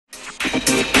I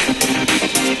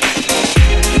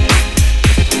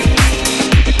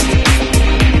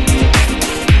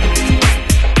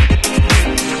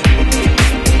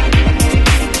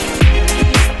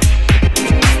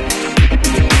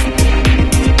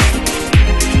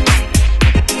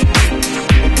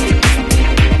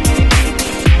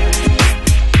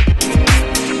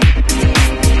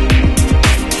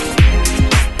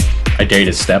dare you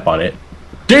to step on it.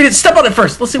 Dare you to step on it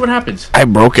first. Let's see what happens. I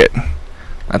broke it.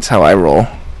 That's how I roll.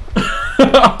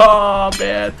 Oh,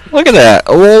 man. Look at that.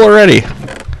 A roll already.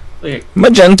 Look at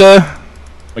Magenta.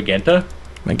 Magenta?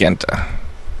 Magenta.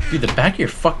 Dude, the back of your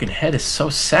fucking head is so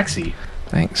sexy.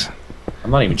 Thanks.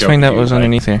 I'm not even Let's joking. find out what was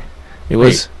underneath here. It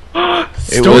was... It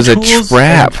Stone was a tools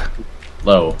trap.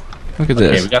 Low. Look at Okay,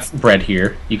 this. we got some bread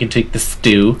here. You can take the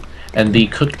stew and the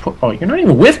cooked pork. Oh, you're not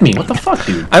even with me. What the fuck,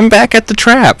 dude? I'm back at the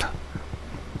trap.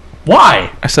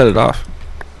 Why? I set it off.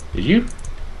 Did you?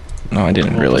 No, I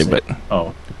didn't really, but...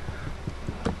 Oh.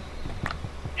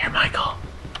 Here, Mhykol.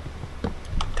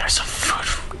 There's some food.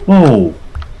 Whoa.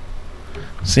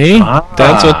 See?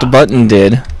 That's what the button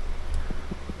did.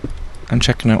 I'm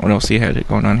checking out what else he had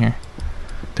going on here.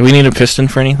 Do we need a piston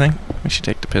for anything? We should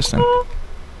take the piston.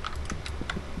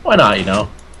 Why not, you know?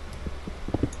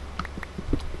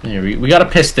 Here, we got a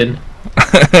piston.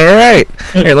 Alright.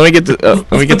 Here, let me get the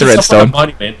let me get the redstone.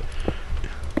 Monument.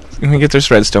 Let me get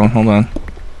this redstone. Hold on.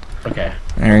 Okay.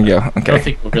 There we go. I don't Okay.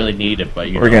 think we really need it,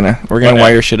 but We're gonna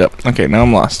wire shit up. Okay, now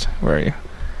I'm lost. Where are you?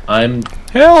 I'm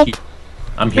Help!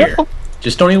 I'm here. Help.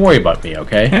 Just don't even worry about me,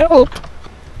 okay? Help!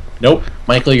 Nope.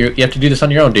 Mhykol, you have to do this on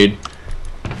your own, dude.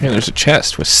 Here, there's a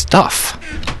chest with stuff.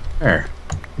 There.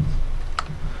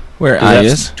 Where Does it I have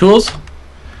is? some tools?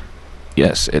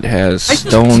 Yes, it has I just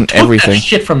stone took everything. that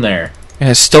shit from there. It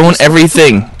has stone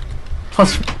everything.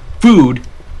 Plus food.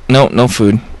 No, no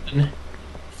food.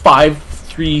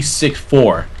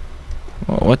 5364.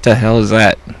 Well, what the hell is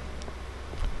that?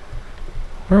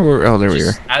 Where were? Oh, there we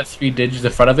are. Just add 3 digits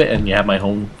in front of it, and you have my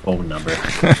home phone number.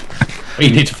 But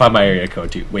you need to find my area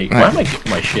code too. Wait, why am I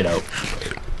getting my shit out?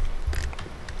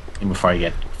 And before I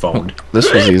get phoned.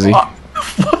 This was easy.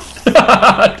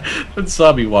 That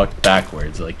saw me walk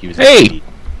backwards like he was. Hey!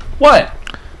 What?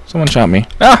 Someone shot me.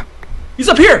 Ah! He's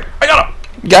up here. I got him.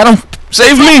 Got him!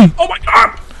 Save me! Oh my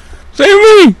god! Save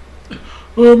me!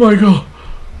 Oh my god!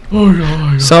 Oh my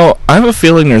god! So I have a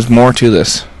feeling there's more to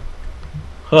this.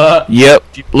 Yep.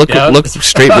 Look! Yeah. Look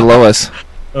straight below us.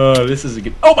 This is a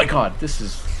good. Oh my god! This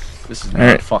is not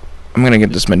Alright. fun. I'm gonna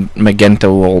get this magenta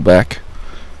roll back.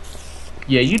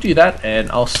 Yeah, you do that,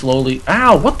 and I'll slowly.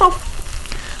 Ow! What the?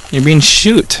 You're being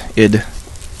shoot-id.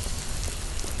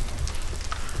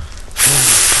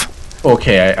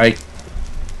 Okay,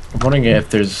 I'm wondering if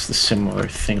there's a similar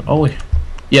thing. Oh,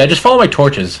 yeah, just follow my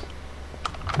torches.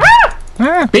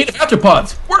 Ah! Beta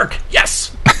arthropods work.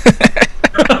 Yes.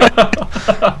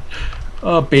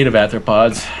 Oh, beta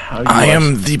arthropods. I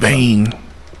am the Bane.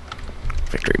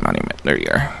 Victory monument. There you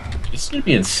are. This is gonna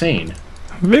be insane.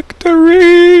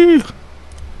 Victory!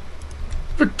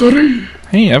 Victory.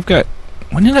 Hey, I've got...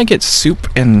 When did I get soup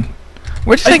and...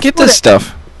 Where did I get threw this it-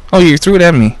 stuff? Oh, you threw it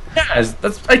at me. Yeah,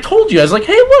 that's. I told you. I was like,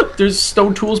 hey, look, there's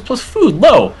stone tools plus food.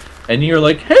 Low. And you're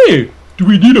like, hey, do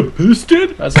we need a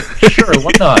piston? I was like, sure,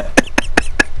 why not?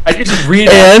 I could just read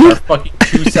it for fucking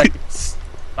 2 seconds.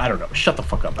 I don't know. Shut the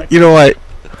fuck up, Mike. You know what?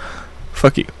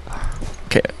 Fuck you.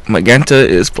 Okay, magenta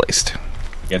is placed.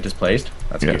 Get displaced?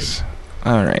 That's Yes.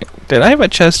 Alright. Did I have a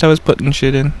chest I was putting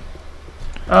shit in?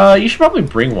 good. You should probably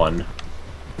bring one.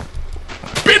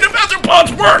 Beta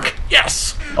arthropods work!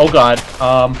 Yes! Oh god.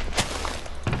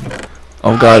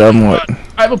 Oh god, what?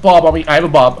 I have a bob on me. I have a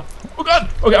bob. Oh god.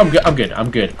 Okay, I'm good. I'm good.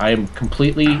 I'm good. I am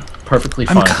completely, perfectly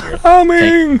fine here.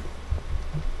 Coming!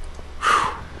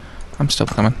 I'm still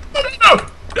coming. No!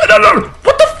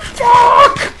 What the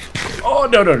fuck? Oh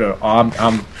no!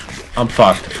 I'm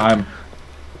fucked.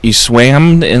 You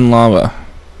swam in lava.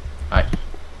 I.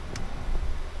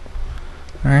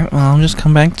 Alright, well, I'll just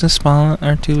come back to spawn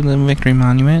or to the victory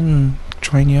monument and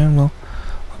join you, and we'll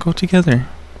go together.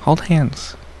 Hold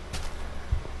hands.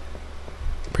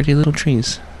 Pretty little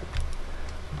trees.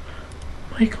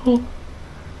 Mhykol.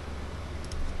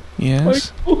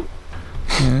 Yes. Mhykol.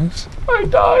 Yes. I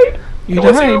died. You It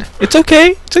was died. you. It's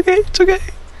okay. It's okay. It's okay.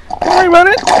 Don't worry about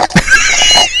it.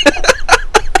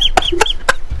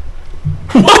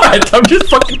 What? I'm just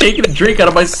fucking taking a drink out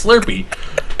of my Slurpee.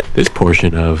 This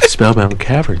portion of Spellbound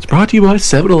Caverns brought to you by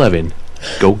 7-Eleven.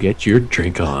 Go get your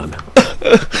drink on.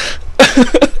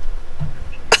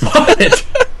 What?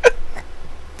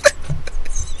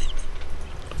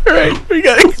 Alright, we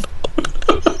got it.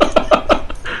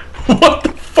 What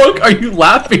the fuck are you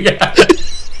laughing at?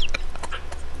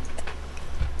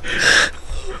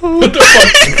 What the fuck?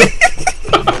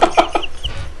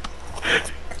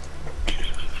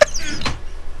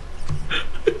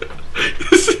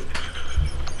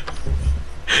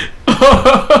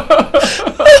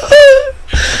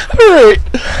 Alright.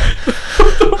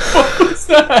 What the fuck was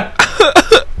that?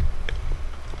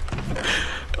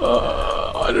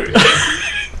 I don't know.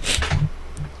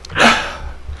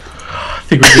 I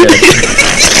think we're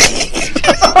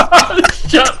good.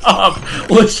 Shut up.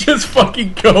 Let's just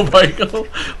fucking go, Michael.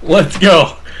 Let's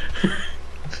go.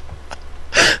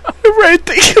 I'm right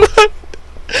thinking about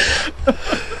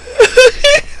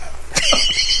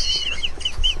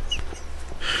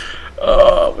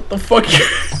what the fuck?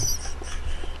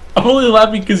 I'm only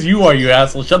laughing because you are, you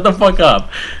asshole. Shut the fuck up.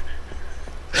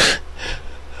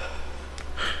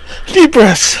 deep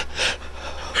breaths.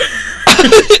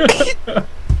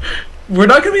 We're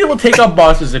not gonna be able to take on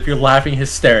bosses if you're laughing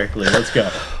hysterically. Let's go.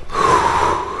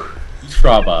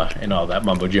 Straba and all that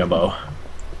mumbo jumbo.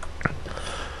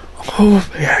 Oh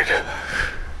man.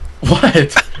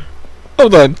 What?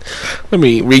 Hold on. Let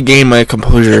me regain my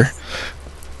composure.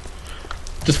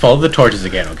 Just follow the torches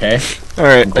again, okay?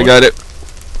 Alright, I got it.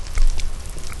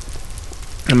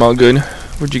 I'm all good.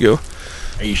 Where'd you go?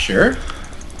 Are you sure?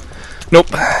 Nope.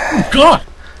 Oh god!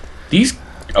 These...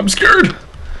 I'm scared!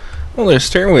 Oh, there's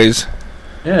stairways.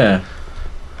 Yeah.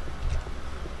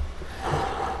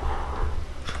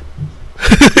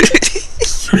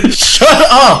 Shut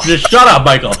up! Just shut up,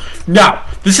 Michael! No!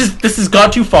 This has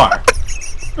gone too far.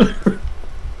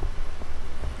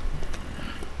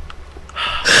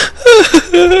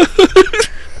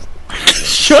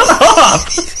 Shut up!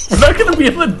 We're not gonna be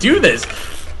able to do this.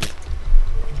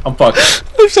 I'm fucked.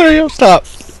 I'm sorry, I'll stop.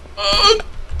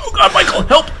 Oh god, Michael,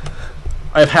 help!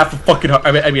 I have half a fucking heart.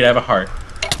 I mean, I have a heart.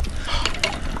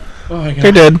 Oh my god.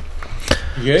 You're dead.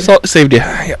 You good? Salt saved you.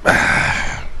 Yep.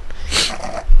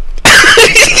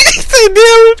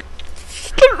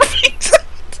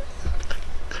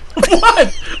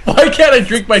 What? Why can't I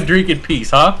drink my drink in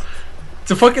peace, huh?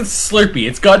 It's a fucking Slurpee.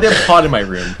 It's goddamn hot in my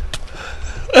room.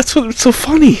 That's what's so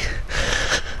funny.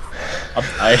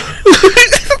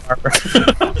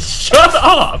 Shut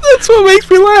up! That's what makes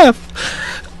me laugh.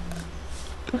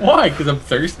 Why? Because I'm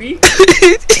thirsty?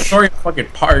 Sorry, I'm fucking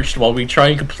parched while we try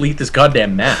and complete this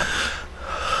goddamn map.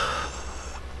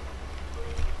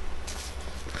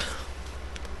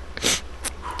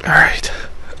 Alright.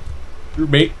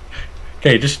 Roommate.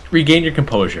 Okay, just regain your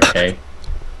composure, okay?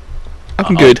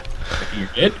 I'm good. You're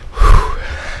good?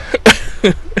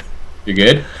 You're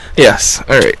good? Yes,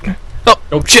 alright.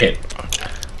 Oh, shit.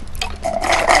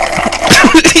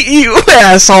 You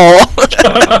asshole!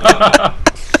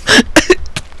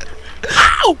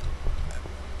 Ow!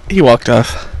 He walked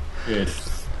off. Good.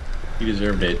 You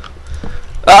deserved it.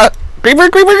 Creeper!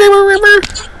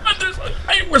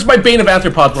 Where's my Bane of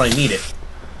Arthropods when I need it?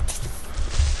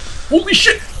 Holy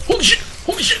shit! Holy shit!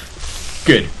 Holy shit!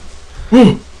 Good.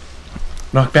 Woo!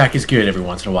 Knockback is good every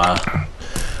once in a while.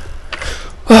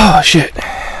 Oh, shit.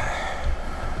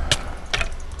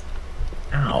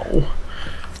 Ow.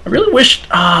 I really wish...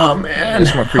 Oh, man.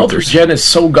 There's more Health creepers. regen is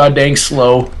so goddamn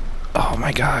slow. Oh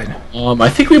my god. I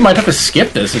think we might have to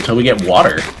skip this until we get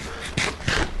water.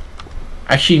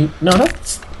 Actually, no,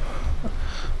 that's...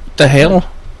 What the hell?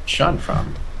 Shot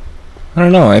from. I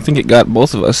don't know. I think it got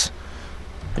both of us.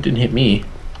 It didn't hit me.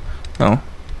 No.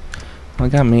 Well,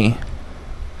 it got me.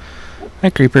 Hi,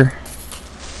 creeper.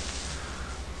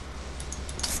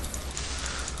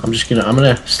 I'm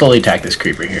gonna slowly attack this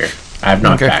creeper here. I have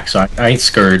knockback, so I ain't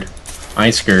scared. I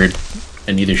ain't scared,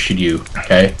 and neither should you.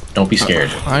 Okay, don't be scared.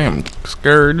 I am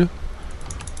scared.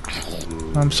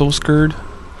 I'm so scared.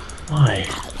 Why?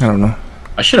 I don't know.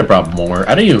 I should have brought more.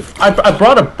 I didn't even. I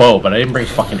brought a bow, but I didn't bring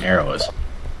fucking arrows.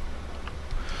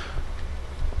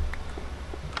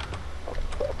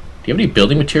 Do you have any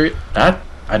building material? That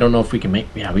I don't know if we can make.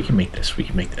 Yeah, we can make this. We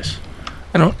can make this.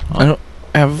 I don't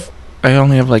have. I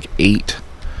only have like 8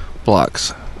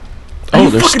 blocks. Oh, Oh,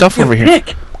 there's stuff over here.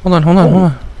 Pick. Hold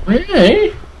on.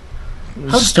 Hey.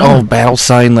 How's Oh, battle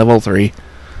sign level 3.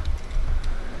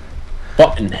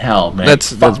 What in hell, man?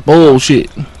 That's bullshit.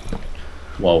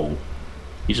 Whoa.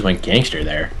 You just went gangster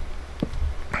there.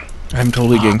 I'm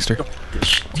totally gangster. Do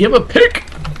you have a pick?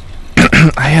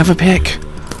 I have a pick.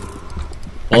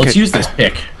 Well, let's use this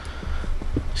pick.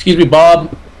 Excuse me,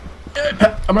 Bob.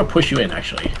 I'm gonna push you in,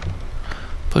 actually.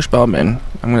 Push Bob in.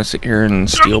 I'm gonna sit here and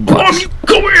steal Bob, blocks. you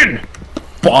go in!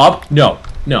 Bob? No.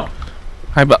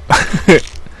 Hi, Bob.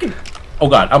 Oh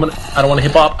god, I don't wanna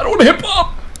hit Bob. I don't wanna hit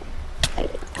Bob!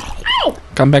 Ow!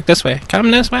 Come back this way.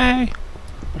 Come this way.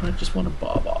 But I just wanted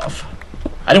Bob off.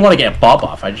 I didn't want to get Bob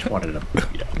off, I just wanted to,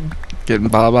 Getting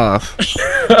Bob off.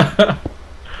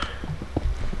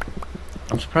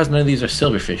 I'm surprised none of these are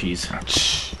silverfishies.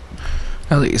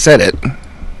 Now that you said it.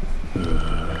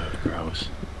 Gross.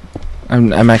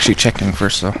 I'm actually checking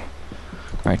first, though.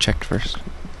 I checked first.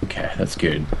 Okay, that's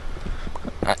good.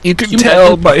 You can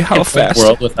tell by how fast.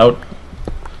 World without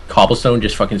cobblestone,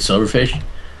 just fucking silverfish.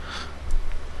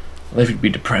 Life would be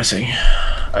depressing.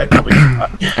 I'd probably.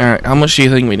 Alright, how much do you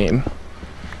think we need?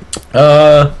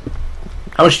 How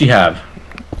much do you have?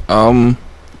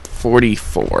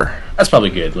 44. That's probably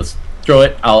good. Let's throw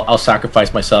it. I'll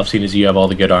sacrifice myself, seeing as you have all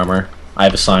the good armor. I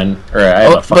have a sign, or I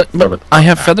have but I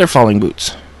have feather falling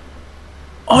boots.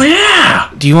 Oh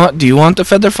yeah! Do you want the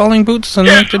feather falling boots?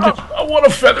 Yeah, I want a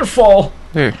feather fall.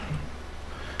 There.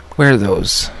 Wear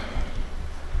those.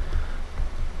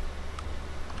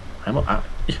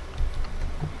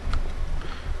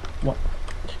 What?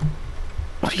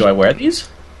 Do I wear these?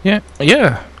 Yeah.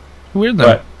 Wear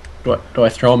them. Do I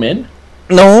throw them in?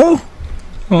 No.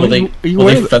 Will they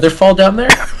feather fall down there?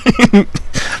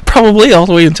 Probably all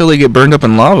the way until they get burned up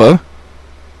in lava.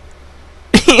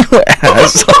 You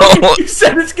asshole. You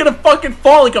said it's gonna fucking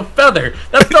fall like a feather.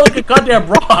 That fell like a goddamn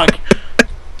rock.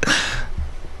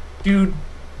 Dude,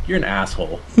 you're an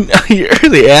asshole. You're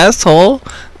the asshole.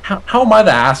 How am I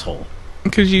the asshole?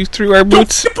 Because you threw our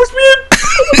boots. Don't push me in.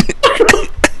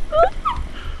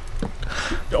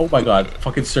 Oh my god,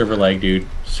 fucking server lag, dude.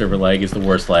 Server lag is the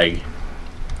worst lag.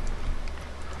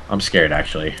 I'm scared,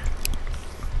 actually.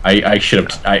 I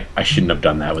shouldn't have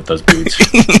done that with those boots.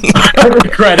 I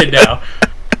regret it now.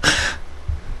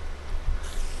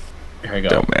 Here I go.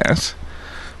 Dumbass.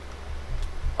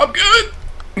 I'm good.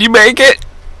 You make it.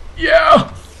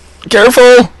 Yeah.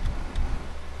 Careful.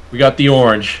 We got the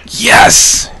orange.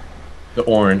 Yes. The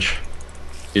orange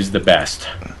is the best.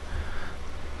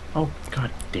 Oh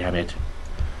god damn it.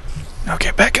 Now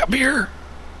get back up here.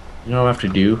 You know what I have to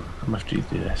do? I'm gonna have to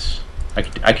do this. I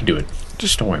can do it.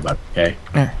 Just don't worry about it, okay?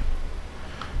 Yeah.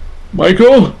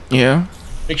 Mhykol? Yeah?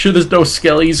 Make sure there's no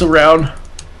skellies around.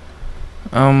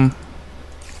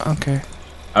 Okay.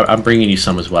 I'm bringing you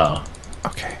some as well.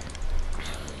 Okay.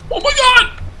 Oh my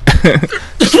god!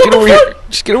 Just get over here.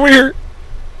 Just get over here.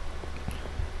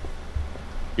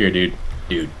 Here, dude.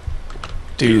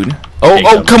 Dude.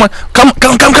 Oh, come on.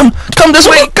 Come this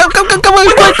way. Come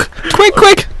on.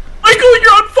 Quick. Mhykol,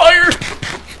 you're on fire!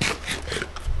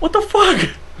 What the fuck?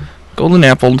 Golden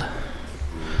appled.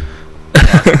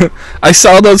 I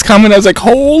saw those coming. I was like,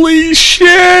 holy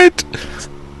shit!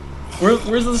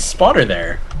 Where's the spotter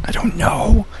there? I don't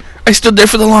know. I stood there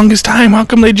for the longest time. How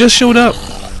come they just showed up?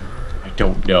 I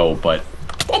don't know, but...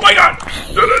 Oh my god!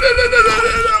 No.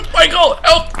 Mhykol,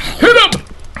 help! Hit him!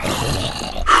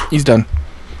 He's done.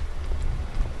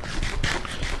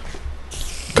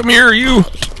 Come here, you!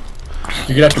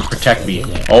 You're gonna have to protect me.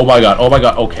 Oh my god,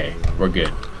 okay. We're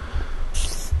good.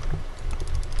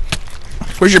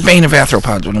 Where's your bane of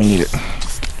arthropods when we need it?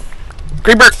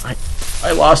 Creeper!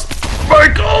 I lost.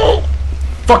 Mhykol!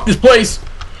 Fuck this place!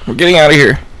 We're getting out of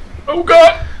here. Oh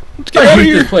god! Let's get out of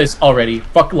here. This place already.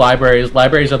 Fuck libraries.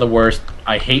 Libraries are the worst.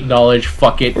 I hate knowledge.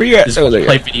 Fuck it. Where you at? Just there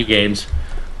play you video games.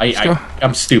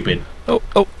 I'm stupid. Oh,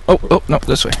 no,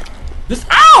 this way. This.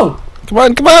 Ow! Come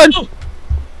on! Oh,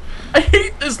 I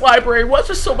hate this library. What's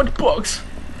there so much books?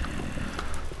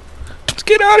 Let's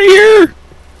get out of here!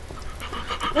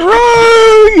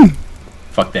 Run!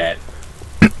 Fuck that.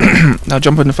 Now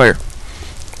jump in the fire.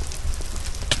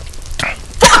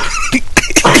 Fuck!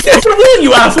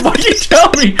 You asshole! Why you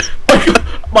tell me?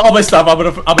 All my stuff. I'm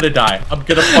gonna die. I'm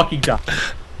gonna fucking die.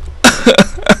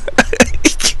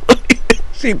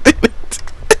 She did it.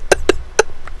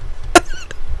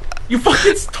 You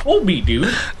fucking told me,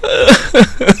 dude.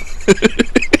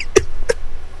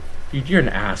 Dude, you're an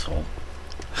asshole.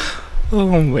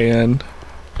 Oh man. Can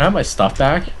I have my stuff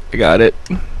back? I got it.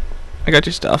 I got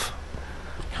your stuff.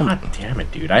 God damn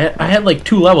it, dude. I had like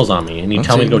 2 levels on me, and you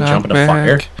tell me to go jump in a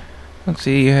fire? Let's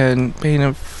see, you had Bane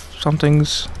of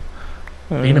somethings.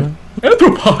 Bane of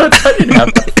arthropods? I didn't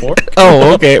have that before.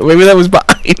 Oh, okay. Maybe that was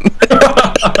behind.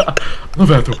 I love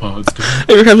arthropods, dude.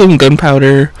 Here, have some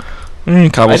gunpowder.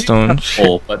 Cobblestone.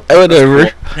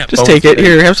 Whatever. Just take it.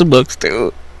 Here, have some books,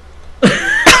 too.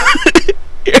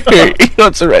 Here, you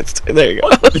want some rest? There you go.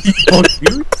 Books,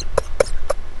 dude?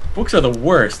 Books are the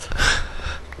worst.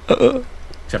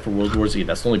 Except for World War Z.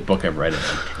 That's the only book I've read. Man.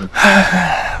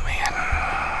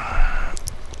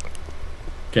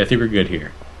 Okay, I think we're good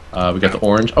here. We got the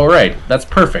orange. Oh, right. That's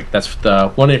perfect. That's the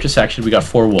one intersection. We got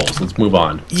 4 wolves. Let's move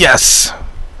on. Yes.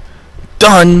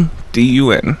 Done.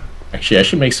 D-U-N. Actually, I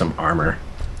should make some armor.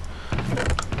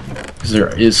 Because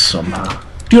there is some...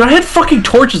 Dude, I had fucking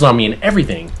torches on me and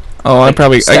everything. Oh, I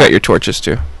got your torches,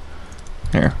 too.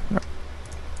 Here.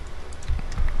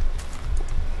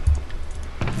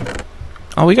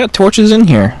 Oh, we got torches in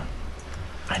here.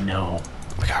 I know.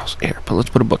 We got here, but let's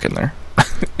put a book in there.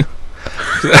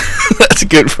 That's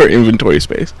good for inventory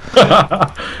space.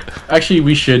 Actually,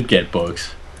 we should get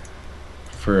books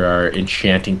for our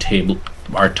enchanting table,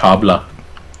 our tabla.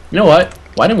 You know what?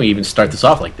 Why didn't we even start this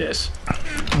off like this?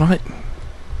 What?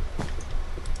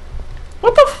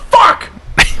 What the fuck?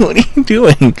 What are you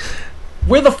doing?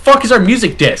 Where the fuck is our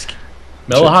music disc?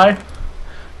 Mellow high?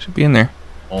 Should be in there.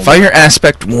 Oh Fire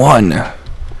aspect 1.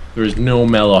 There is no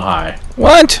mellow high.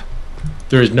 What?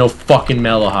 There is no fucking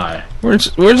mellow high.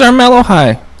 Where's our mellow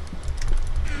high?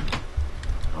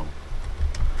 Oh.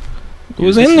 It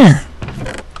was in there.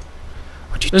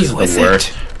 What'd you This do is with the worst.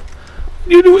 it?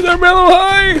 What'd you do with our mellow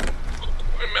high?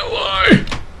 My mellow high.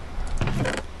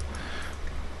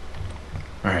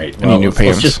 Alright, I need new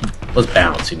pants. Let's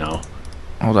bounce, you know.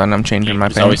 Hold on, I'm changing my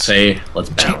Just pants. always say, let's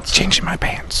bounce. Changing my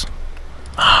pants.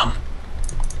 I'm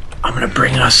gonna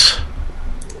bring us.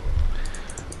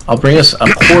 I'll bring us a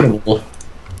portable.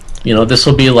 You know, this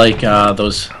will be like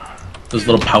those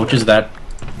little pouches that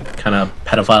kind of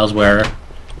pedophiles wear.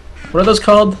 What are those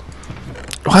called?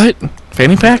 What?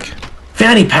 Fanny pack?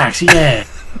 Fanny packs, yeah.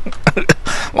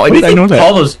 Why did I know that?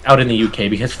 Call those out in the UK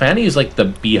because fanny is like the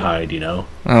beehive, you know.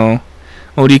 Oh,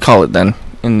 what do you call it then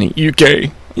in the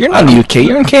UK? You're not in the UK.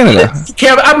 You're in Canada.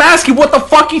 I'm asking what the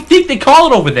fuck you think they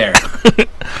call it over there. I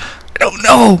don't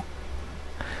know.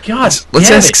 God, Let's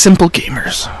damn ask it. Simple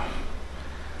Gamers.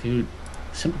 Dude,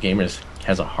 Simple Gamers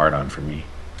has a hard on for me.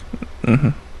 Mm-hmm.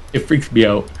 It freaks me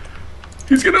out.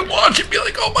 He's gonna watch it and be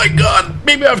like, oh my god,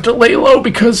 maybe I have to lay low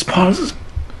because pause is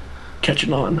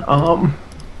catching on. Here,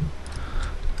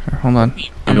 hold on.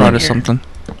 I brought us something.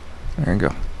 There you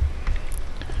go.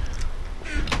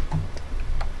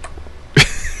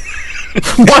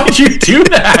 Why did you do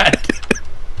that?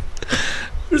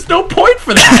 There's no point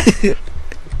for that.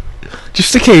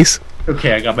 Just in case.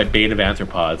 Okay, I got my Bane of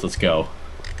Arthropods. Let's go.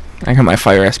 I got my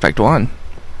Fire Aspect 1.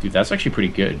 Dude, that's actually pretty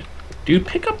good. Dude,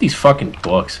 pick up these fucking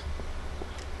books.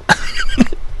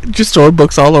 Just throw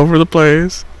books all over the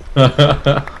place.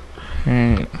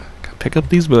 Alright. Pick up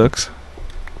these books.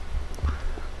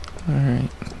 Alright.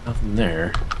 Nothing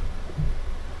there.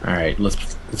 Alright,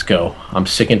 let's go. I'm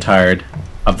sick and tired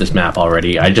of this map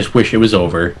already. I just wish it was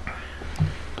over.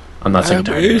 I'm not sick and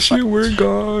tired. I wish you were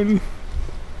gone.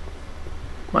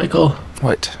 Mhykol,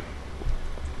 What?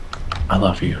 I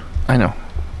love you. I know.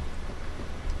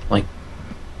 Like,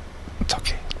 It's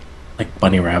okay. like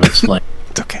bunny rabbits. Like,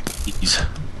 It's okay. please.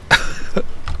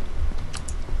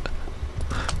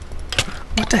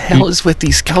 What the hell is with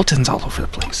these skeletons all over the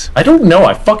place? I don't know.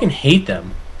 I fucking hate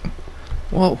them.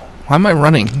 Whoa. Why am I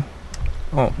running?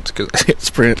 Oh, it's because I hit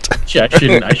sprint. Yeah,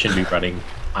 I shouldn't be running.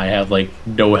 I have like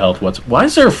no health whatsoever. Why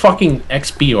is there fucking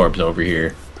XP orbs over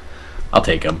here? I'll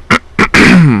take them.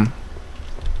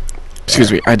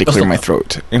 Excuse me, I had to clear my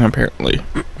throat, and apparently...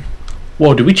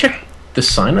 Whoa, did we check the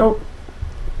sign out?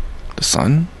 The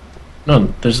sun?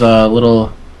 No, there's a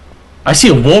little... I see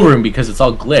a wool room because it's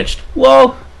all glitched.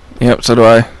 Whoa! Yep, so do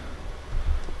I.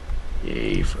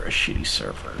 Yay for a shitty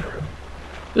server.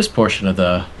 This portion of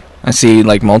the... I see,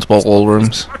 like, multiple old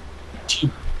rooms.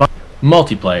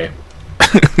 Multiplayer.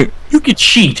 You could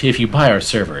cheat if you buy our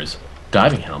servers.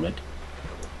 Diving helmet.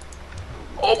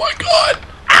 Oh my god!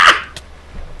 Ah!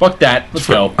 Fuck that. Let's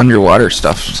go. Underwater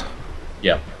stuff.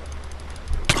 Yep.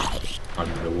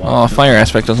 Underwater. Oh, Fire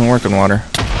Aspect doesn't work in water.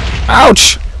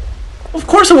 Ouch! Of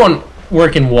course it won't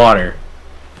work in water.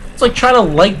 It's like trying to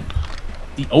light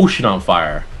the ocean on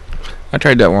fire. I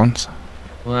tried that once.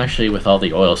 Well, actually, with all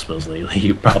the oil spills lately,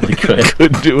 you probably could.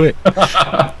 Couldn't do it.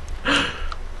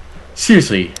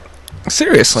 Seriously.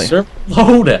 Seriously. Sir,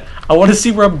 load it. I want to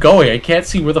see where I'm going. I can't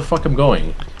see where the fuck I'm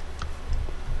going.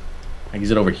 Like, is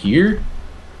it over here?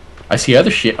 I see other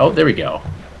shit. Oh, there we go.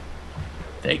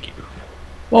 Thank you.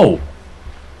 Whoa.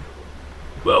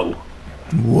 Whoa.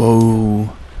 Whoa.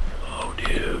 Oh,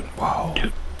 dude. Whoa.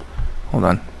 Dude. Hold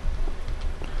on.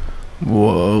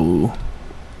 Whoa.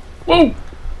 Whoa.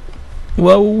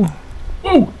 Whoa.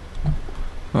 Whoa.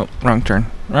 Oh, wrong turn.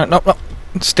 Right, no, no.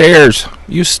 Stairs.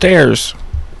 Use stairs.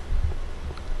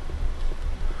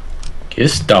 Okay,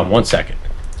 this is dumb. 1 second.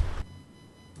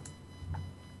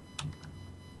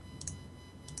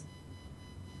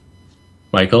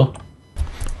 Mhykol?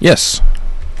 Yes.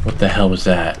 What the hell was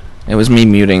that? It was me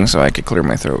muting so I could clear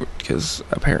my throat, because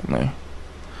apparently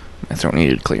my throat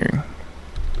needed clearing.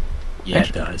 Yeah,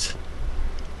 it does.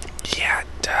 Yeah, it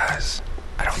does.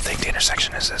 I don't think the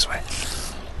intersection is this way.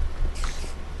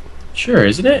 Sure,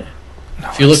 isn't it? No,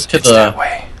 If you look to it's the... that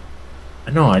way.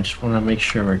 I know, I just want to make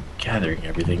sure we're gathering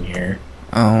everything here.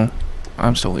 Oh,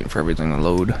 I'm still waiting for everything to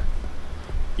load.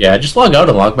 Yeah, just log out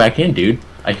and log back in, dude.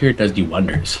 I hear it does do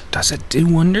wonders. Does it do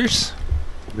wonders?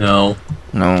 No.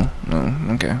 No.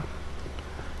 Okay.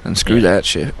 Then screw that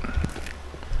shit.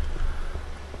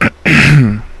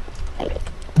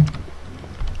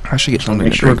 I should get something.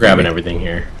 Make sure we're grabbing everything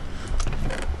here.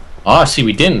 Oh, see,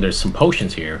 we didn't. There's some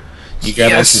potions here. You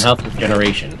grab some health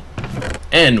regeneration,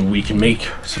 and we can make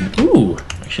some. Ooh,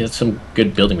 actually, that's some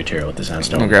good building material with the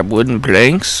sandstone. I'm gonna grab wooden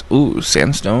planks. Ooh,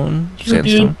 sandstone,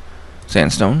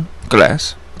 sandstone,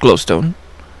 glass, glowstone,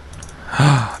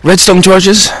 redstone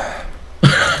torches.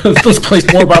 Let's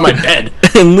place more by my bed.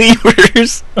 And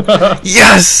levers.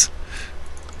 Yes.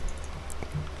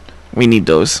 We need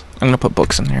those. I'm gonna put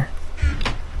books in here.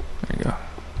 There you go.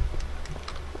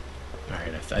 All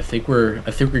right, I think we're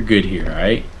good here. All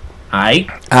right.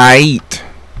 Aight.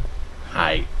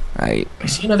 I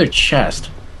see another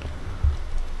chest.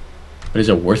 But is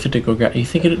it worth it to go grab? You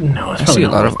think it? No, it's I probably see a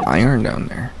not lot worth of iron down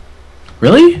there.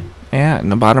 Really? Yeah, in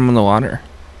the bottom of the water.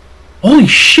 Holy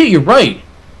shit! You're right.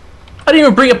 I didn't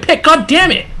even bring a pick. God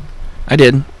damn it! I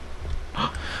did.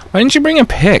 Why didn't you bring a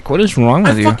pick? What is wrong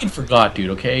with you? I fucking forgot,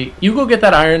 dude. Okay, you go get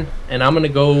that iron, and I'm gonna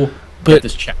go get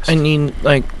this chest. I need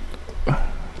like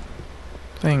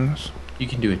things. You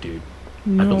can do it, dude.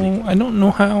 No, I don't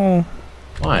know how.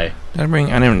 Why? I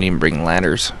didn't even bring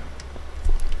ladders.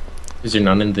 Is there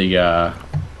none in the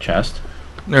chest?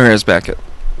 There is back at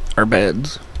our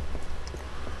beds.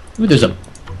 Ooh, there's a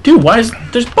dude. Why is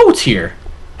there's boats here?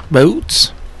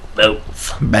 Boats.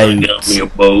 Boats. I got me a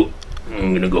boat.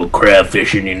 I'm gonna go crab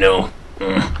fishing, you know.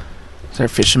 Is there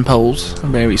fishing poles? There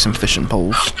may be some fishing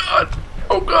poles.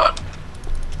 Oh god.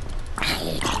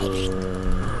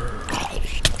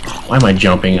 Why am I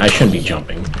jumping? I shouldn't be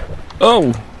jumping.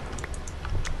 Oh.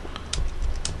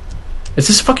 It's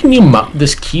this fucking new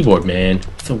this keyboard, man.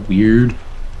 It's so weird.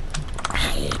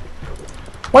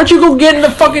 Why'd you go get in the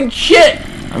fucking shit?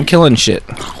 I'm killing shit.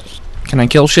 Can I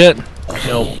kill shit?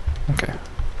 No. Okay.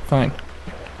 Fine.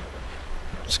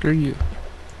 Screw you.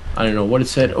 I don't know what it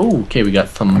said. Oh, okay, we got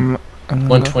some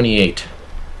 128.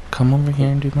 Come over here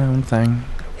and do my own thing.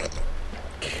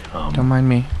 Don't mind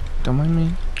me. Don't mind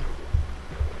me.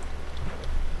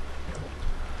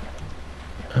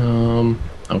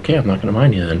 Okay, I'm not gonna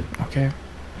mind you then. Okay.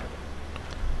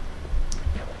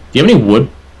 Do you have any wood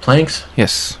planks?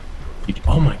 Yes.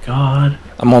 Oh my god.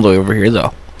 I'm all the way over here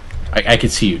though. I can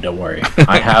see you, don't worry.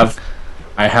 I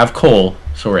have coal,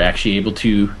 so we're actually able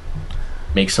to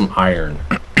make some iron.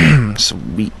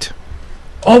 Sweet.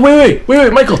 Oh wait,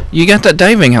 Mhykol! You got that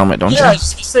diving helmet, don't you? Yeah, I was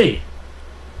just gonna say.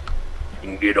 You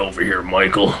can get over here,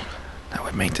 Mhykol. That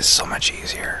would make this so much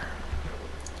easier.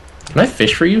 Can I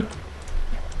fish for you?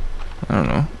 I don't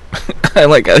know. I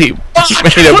like how you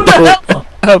made a boat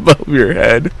above your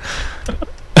head.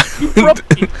 You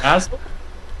broke it, asshole.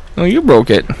 Oh, you broke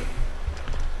it.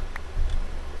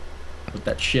 Put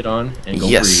that shit on and go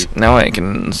breathe. Now I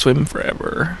can swim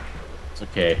forever. It's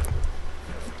okay.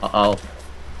 I'll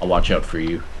watch out for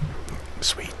you.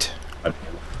 Sweet.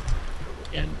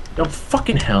 And no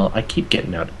fucking hell! I keep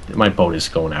getting out. My boat is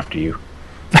going after you.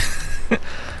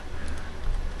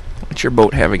 What's your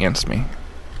boat have against me?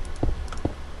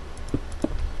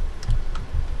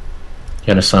 You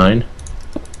got a sign?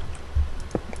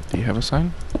 Do you have a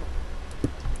sign?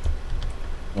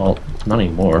 Well, not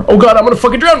anymore. Oh god, I'm gonna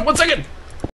fucking drown! 1 second!